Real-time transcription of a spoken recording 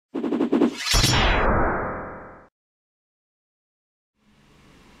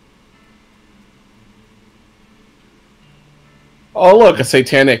Oh, look, a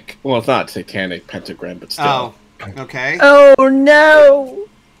satanic... Well, it's not satanic pentagram, but still. Oh, okay. Oh, no!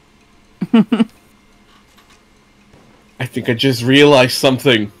 I think I just realized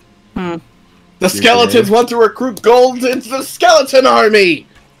something. Hmm. The skeletons want to recruit gold into the skeleton army!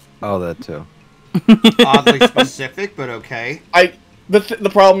 Oh, that too. Oddly specific, but okay. The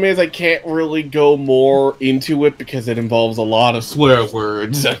problem is I can't really go more into it because it involves a lot of swear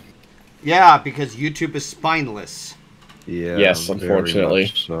words. Yeah, because YouTube is spineless. Yeah. Yes, very unfortunately.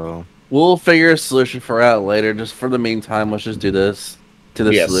 much so. We'll figure a solution for out later. Just for the meantime, let's just do this. To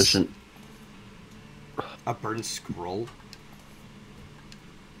the solution. A burnt scroll?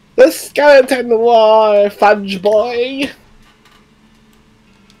 The skeleton war, fudge boy!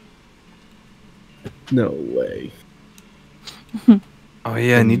 No way. Oh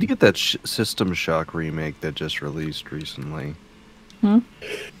yeah, I need to get that System Shock remake that just released recently.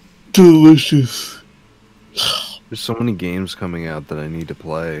 Delicious. There's so many games coming out that I need to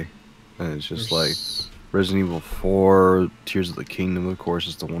play. And it's just like Resident Evil 4, Tears of the Kingdom, of course,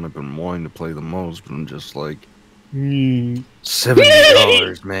 is the one I've been wanting to play the most, but I'm just like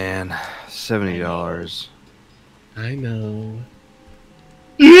 $70, man. $70. I know.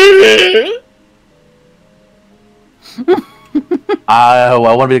 I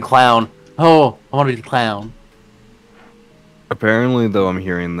want to be the clown. Oh, I want to be the clown. Apparently, though, I'm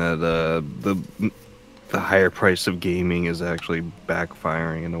hearing that the higher price of gaming is actually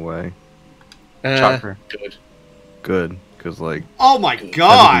backfiring in a way. Chopper. Good, because like Oh my $70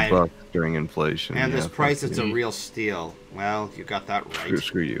 god! during inflation. And yeah, this price, fuck it's a you. real steal. Well, you got that right.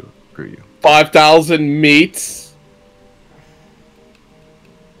 Screw you. Screw you. 5,000 meats.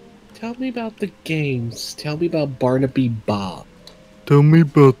 Tell me about the games. Tell me about Barnaby Bob. Tell me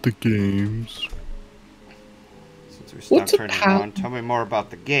about the games. Since we What's stopped a turning pound? around, tell me more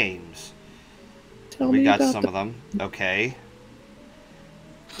about the games. Tell We me got about some of them. Okay.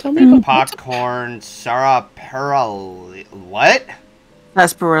 Tell me about Popcorn, what?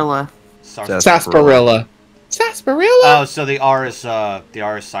 Sarsaparilla. Sarsaparilla. Sarsaparilla. Oh, so the R is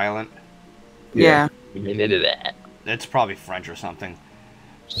silent. Yeah. It's probably French or something.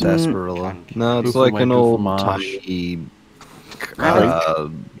 Sarsaparilla. Mm. No, it's Goof like an old fromage.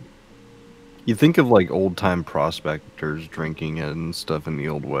 timey. You think of like old time prospectors drinking it and stuff in the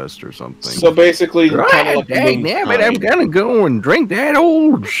old west or something. So basically, kind of like dang, damn it, I'm gonna go and drink that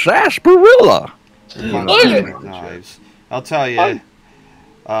old sarsaparilla. Knives. I'll tell you.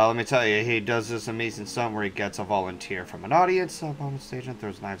 Let me tell you, he does this amazing stunt where he gets a volunteer from an audience up on the stage and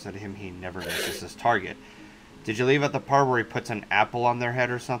throws knives at him. He never misses his target. Did you leave at the part where he puts an apple on their head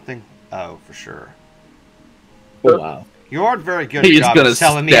or something? Oh, for sure. Oh, wow. You aren't very good He's job gonna of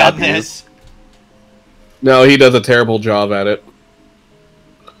selling me stab on you. this. No, he does a terrible job at it.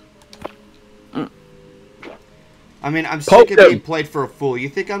 I mean, I'm Poke sick of being him. played for a fool. You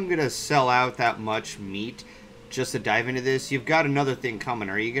think I'm gonna sell out that much meat just to dive into this? You've got another thing coming.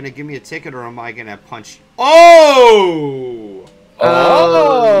 Are you gonna give me a ticket or am I gonna punch? Oh!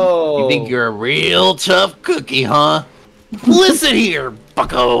 Oh! You think you're a real tough cookie, huh? Listen here,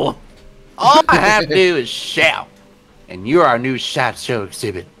 bucko. All I have to do is shout, and you're our new shot show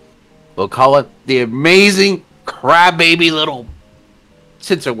exhibit. We'll call it the amazing crybaby little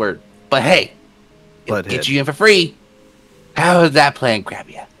censor word. But hey, it'll get you in for free. How does that plan grab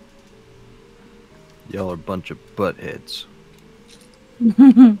you? Y'all are a bunch of buttheads.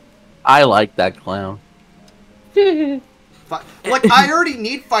 I like that clown. Like, I already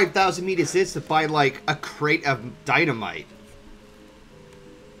need 5,000 meat assists to buy, like, a crate of dynamite.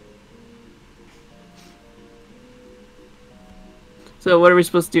 So what are we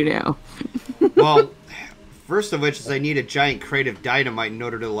supposed to do now? Well, first of which is I need a giant crate of dynamite in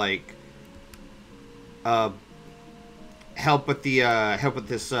order to, like, help with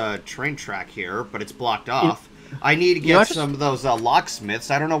this train track here, but it's blocked off. I need to get some of those locksmiths.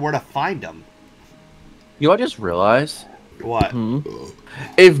 I don't know where to find them. You know, I just realized. What?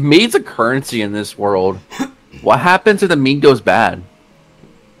 If meat's a currency in this world, what happens if the meat goes bad?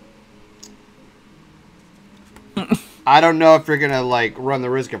 I don't know if you're gonna, like, run the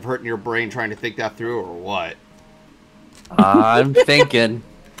risk of hurting your brain trying to think that through or what. I'm thinking.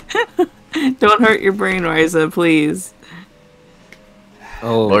 Don't hurt your brain, Ryza, please.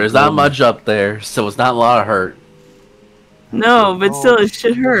 Oh, Well, there's not much up there, so it's not a lot of hurt. No, but still, it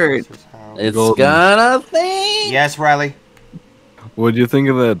should hurt. It's Golden. gonna think. Yes, Riley? What do you think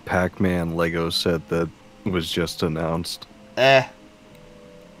of that Pac-Man Lego set that was just announced? Eh.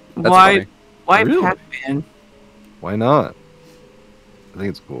 Why? funny. Why Really? Pac-Man? Why not? I think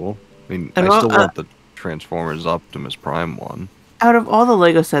it's cool. I mean, And I well, still want the Transformers Optimus Prime one. Out of all the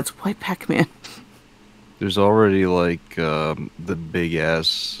Lego sets, why Pac-Man? There's already like the big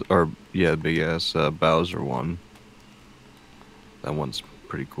ass Bowser one. That one's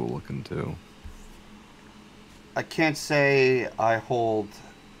pretty cool looking too. I can't say I hold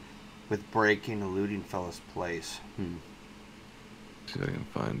with breaking a looting fella's place. See if I can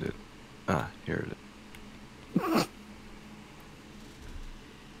find it. Ah, here it is.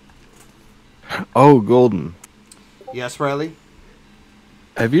 Oh, Golden. Yes, Riley?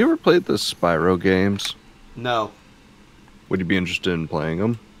 Have you ever played the Spyro games? No. Would you be interested in playing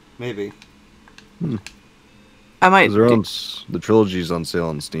them? Maybe. I might. They're on, the trilogy's on sale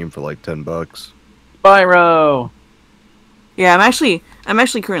on Steam for like $10. Spyro. Yeah, I'm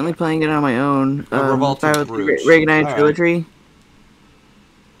actually currently playing it on my own. Revolting Spyro Brutes. Reignited Alright. Trilogy.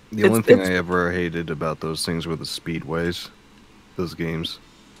 The only thing I ever hated about those things were the speedways. Those games.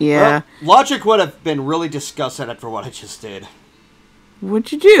 Yeah. Well, Logic would have been really disgusted after what I just did.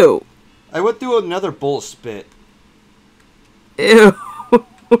 What'd you do? I went through another bull spit. Ew.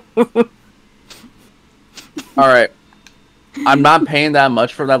 Alright. I'm not paying that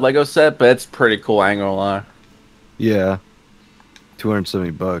much for that Lego set, but it's pretty cool, I ain't gonna lie. Yeah.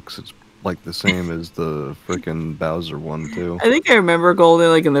 $270. It's like the same as the freaking Bowser one too. I think I remember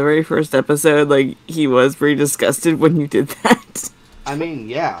Golden, like in the very first episode, like he was pretty disgusted when you did that. I mean,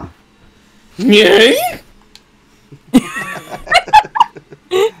 yeah. Yeah.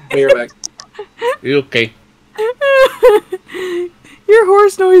 Here, back. You okay? Your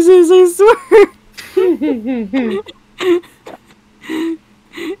horse noises, I swear.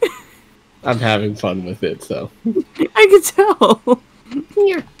 I'm having fun with it, so. I can tell.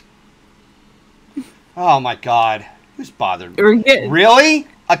 Yeah. Oh my god. Who's bothered me? We're getting Really?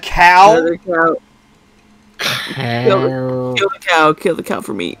 A cow? another cow. Kill the cow. Kill the cow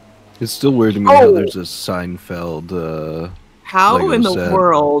for meat. It's still weird to me how there's a Seinfeld How Lego in the set.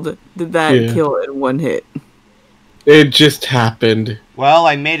 world did that kill in one hit? It just happened. Well,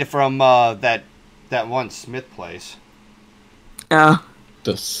 I made it from that one Smith place. Yeah.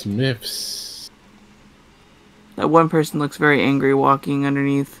 The Smiths. That one person looks very angry walking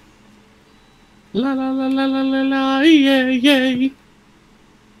underneath. La la la la la la la, yay yay.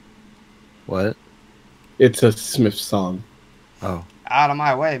 What? It's a Smith song. Oh. Out of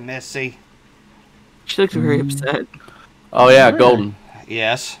my way, Missy. She looks very upset. Oh yeah, Golden.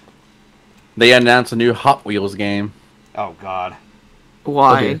 Yes. They announced a new Hot Wheels game. Oh god.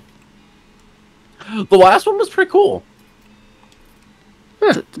 Why? Okay. The last one was pretty cool.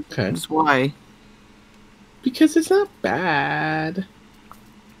 Okay. Just why? Because it's not bad.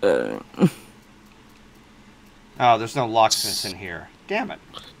 Oh, there's no locksmiths in here. Damn it.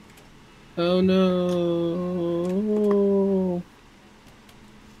 Oh no.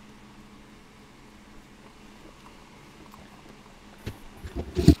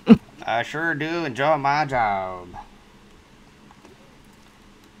 I sure do enjoy my job.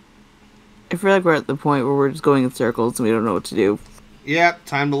 I feel like we're at the point where we're just going in circles and we don't know what to do. Yep,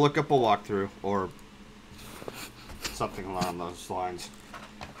 time to look up a walkthrough. Or something along those lines.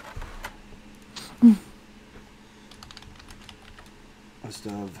 List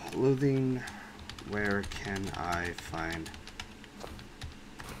of Loathing. Where can I find...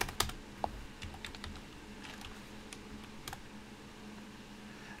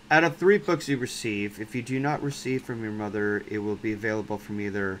 Out of 3 books you receive, if you do not receive from your mother, it will be available from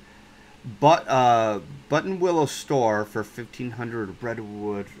either Button Willow store for 1,500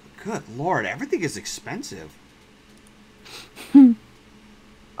 Redwood. Good lord, everything is expensive.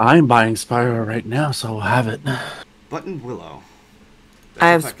 I'm buying Spyro right now, so I'll have it. Button Willow.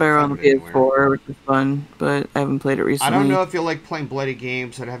 I have If can Spyro on find the it anywhere. PS4, which is fun, but I haven't played it recently. I don't know if you like playing bloody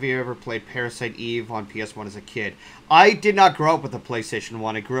games, but have you ever played Parasite Eve on PS1 as a kid? I did not grow up with the PlayStation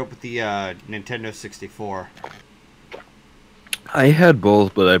 1. I grew up with the Nintendo 64. I had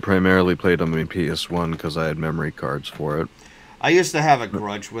both, but I primarily played on my PS1 because I had memory cards for it. I used to have a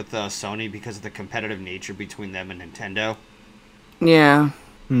grudge with Sony because of the competitive nature between them and Nintendo. Yeah.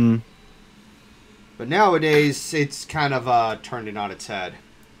 But nowadays, it's kind of turned it on its head.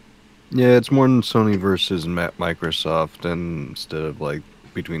 Yeah, it's more than Sony versus Microsoft, and instead of like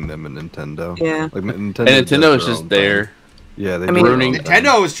between them and Nintendo. Yeah. Like Nintendo. And Nintendo is just there. Yeah, they I mean, ruining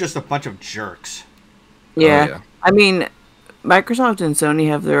Nintendo is just a bunch of jerks. Yeah. Oh, yeah. I mean, Microsoft and Sony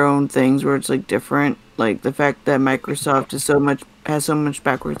have their own things where it's like different. Like the fact that Microsoft has so much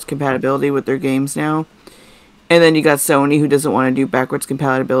backwards compatibility with their games now. And then you got Sony, who doesn't want to do backwards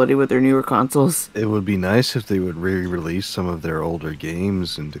compatibility with their newer consoles. It would be nice if they would re-release some of their older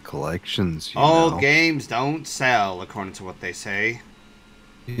games into collections. You Old know? games don't sell, according to what they say.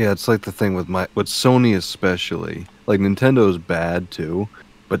 Yeah, it's like the thing with Sony especially. Like Nintendo is bad too,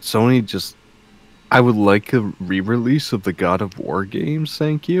 but Sony just I would like a re-release of the God of War games,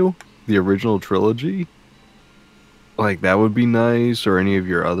 thank you. The original trilogy. Like, that would be nice, or any of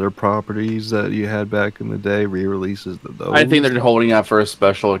your other properties that you had back in the day, re-releases of those. I think they're holding out for a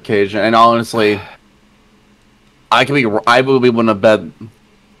special occasion, and honestly, I would be willing to bet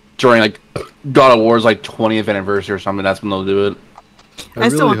during like God of War's like 20th anniversary or something. That's when they'll do it. I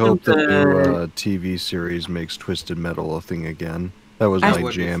really hope the new TV series makes Twisted Metal a thing again. That was my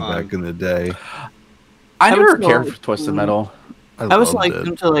jam back in the day. I never cared for Twisted Metal. I was like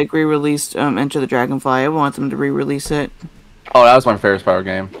them to like re-release Enter the Dragonfly. I want them to re-release it. Oh, that was my favorite Spyro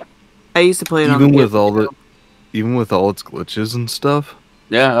game. I used to play it even with all its glitches and stuff.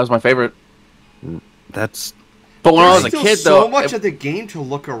 Yeah, that was my favorite. That's. But when I was a kid, though, so much of the game to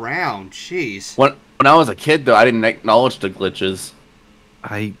look around. Jeez. When I was a kid, though, I didn't acknowledge the glitches.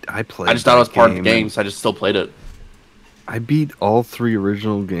 I played. I just thought it was part of the game, so I just still played it. I beat all 3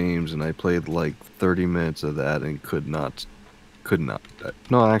 original games, and I played like 30 minutes of that, and could not.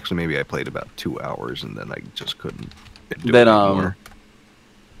 No, actually, maybe I played about 2 hours, and then I just couldn't do it anymore.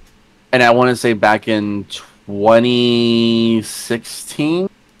 And I want to say back in 2016,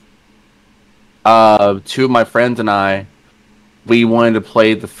 2 of my friends and I, we wanted to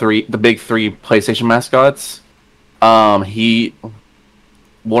play the big 3 PlayStation mascots.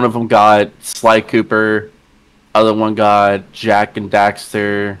 One of them got Sly Cooper, other one got Jack and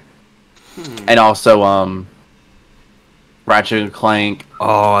Daxter, and also Ratchet and Clank.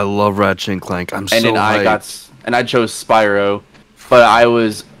 Oh, I love Ratchet and Clank. I chose Spyro, but I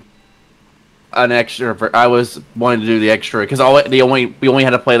was an extra. I wanting to do the extra because we only had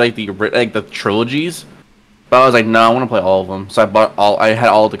to play like the trilogies. But I was like, no, I want to play all of them. So I bought all. I had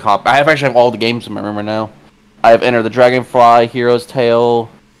all the I actually have all the games in my room right now. I have Enter the Dragonfly, Hero's Tale,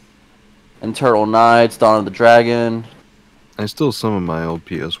 and Turtle Knights, Dawn of the Dragon. I still some of my old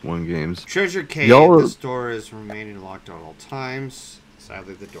PS1 games. Treasure Cave. This door is remaining locked at all times.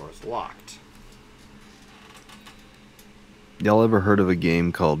 Sadly, the door is locked. Y'all ever heard of a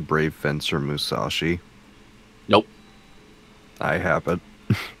game called Brave Fencer Musashi? Nope. I haven't.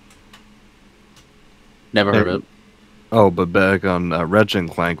 Never heard of it. Oh, but back on Ratchet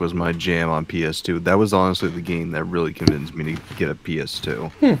and Clank was my jam on PS2. That was honestly the game that really convinced me to get a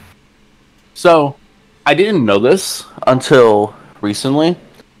PS2. So, I didn't know this until recently.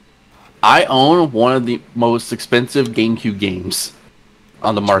 I own one of the most expensive GameCube games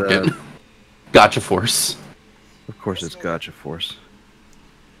on the market. Gotcha Force. Of course it's Gotcha Force.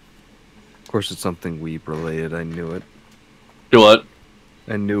 Of course it's something Weeb related. I knew it. Do what?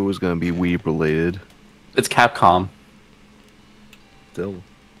 I knew it was going to be Weeb related. It's Capcom. Still.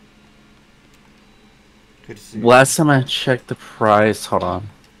 Last time I checked the price, hold on.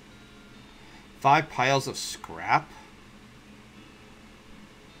 5 piles of scrap?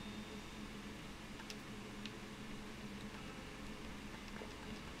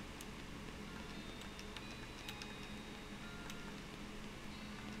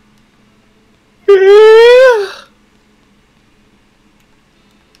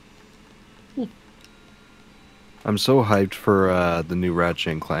 I'm so hyped for the new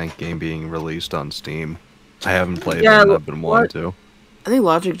Ratchet and Clank game being released on Steam. I haven't played it, and I've been wanting to. I think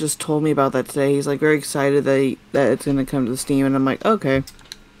Logic just told me about that today. He's like very excited that it's gonna come to Steam, and I'm like, okay.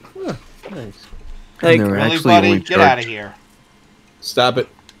 Huh, nice. Like, really, buddy, get out of here. Stop it.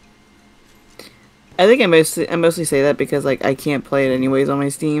 I think I mostly say that because like I can't play it anyways on my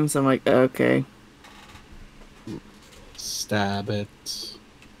Steam, so I'm like, okay. Stab it.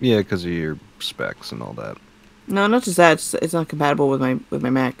 Yeah, because of your specs and all that. No, not just that. It's not compatible with my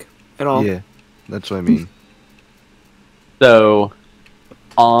Mac at all. Yeah, that's what I mean. So,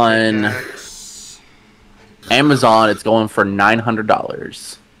 on Amazon, it's going for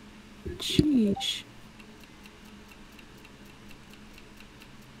 $900. Sheesh.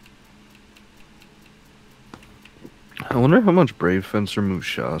 I wonder how much Brave Fencer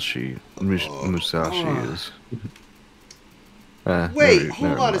Musashi is. Wait,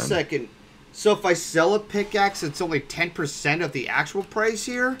 hold on a second. So if I sell a pickaxe, it's only 10% of the actual price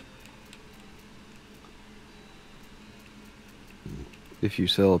here? If you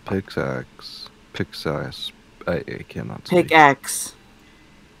sell a pickaxe, I cannot say. Pickaxe.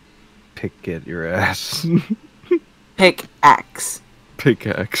 Pick at your ass. Pickaxe.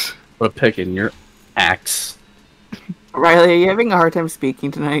 Pickaxe. What picking your axe? Riley, are you having a hard time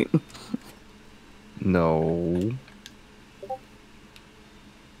speaking tonight? No.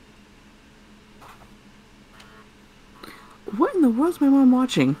 What in the world is my mom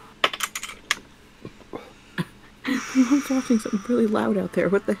watching? My mom's watching something really loud out there.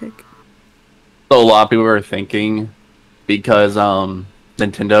 What the heck? So a lot of people are thinking because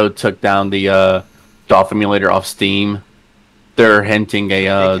Nintendo took down the Dolphin emulator off Steam. They're hinting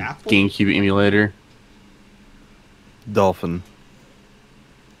a GameCube emulator. Dolphin.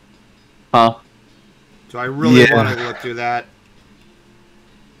 Huh? Do I really want to look through that?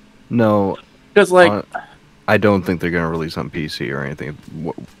 No. Because like, I don't think they're gonna release on PC or anything.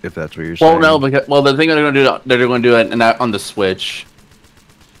 If that's what you're saying. well, no, because the thing they're gonna do it on the Switch.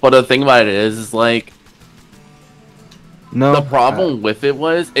 But the thing about it is like, no. The problem with it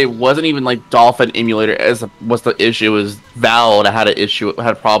wasn't even like Dolphin emulator was the issue. It was Valve that had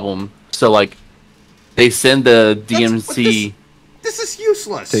a problem. So like, they send the DMC. This is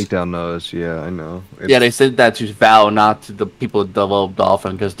useless. Takedown notice, yeah, I know. Yeah, they sent that to Valve, not to the people that developed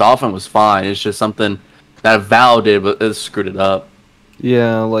Dolphin, because Dolphin was fine. It's just something that Valve did, but it screwed it up.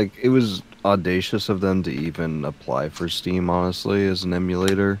 Yeah, like, it was audacious of them to even apply for Steam, honestly, as an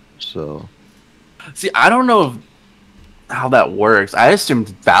emulator, so... See, I don't know how that works. I assumed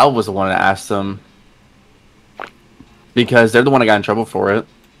Valve was the one that asked them, because they're the one that got in trouble for it.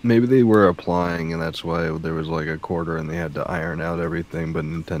 Maybe they were applying, and that's why there was like a quarter, and they had to iron out everything. But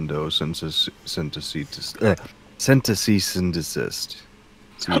Nintendo sent to cease and desist.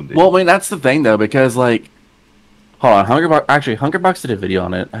 Well, I mean that's the thing though, because like, hold on, Hungerbox did a video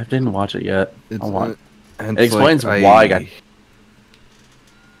on it. I didn't watch it yet. It explains why I got.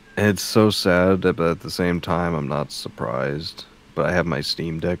 It's so sad, but at the same time, I'm not surprised. But I have my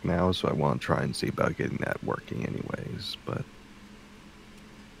Steam Deck now, so I want to try and see about getting that working, anyways. But.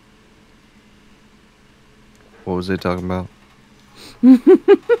 What was they talking about?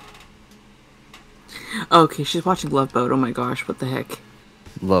 Okay, she's watching Love Boat. Oh my gosh, what the heck?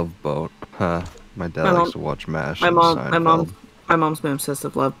 Love Boat, huh? My dad likes to watch MASH. My mom's been obsessed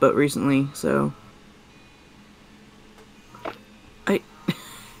with Love Boat recently, so oh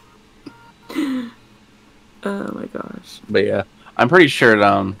my gosh. But yeah, I'm pretty sure.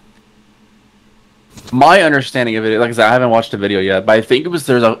 My understanding of it, like I said, I haven't watched the video yet, but I think it was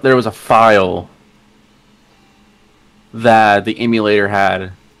there was a file that the emulator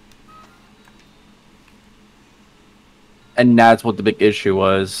had, and that's what the big issue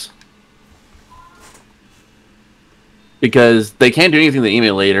was, because they can't do anything to the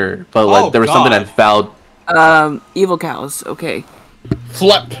emulator, but like there was something that fouled. Evil cows. Okay.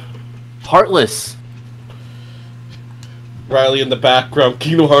 Flip. Heartless. Riley in the background.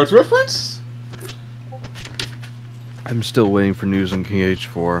 Kingdom Hearts reference. I'm still waiting for news on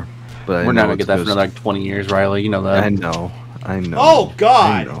KH4. But we're not gonna get that for another like 20 years, Riley. You know that. I know. Oh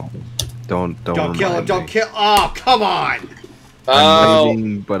God! I know. Don't kill him! Don't kill! Oh, come on! I'm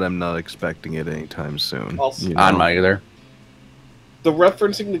waiting, but I'm not expecting it anytime soon. I'm not either. The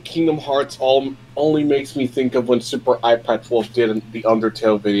referencing to Kingdom Hearts only makes me think of when Super iPad 12 did the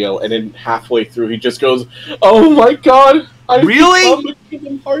Undertale video, and then halfway through he just goes, "Oh my God! I've become a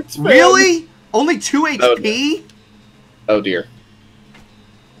Kingdom Hearts fan." Really? Only 2 HP? Oh dear.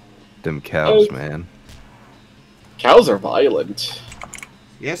 Them cows, man. Cows are violent.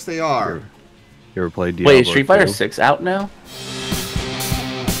 Yes, they are. You ever played Diablo Wait, is Street Fighter 2? 6 out now?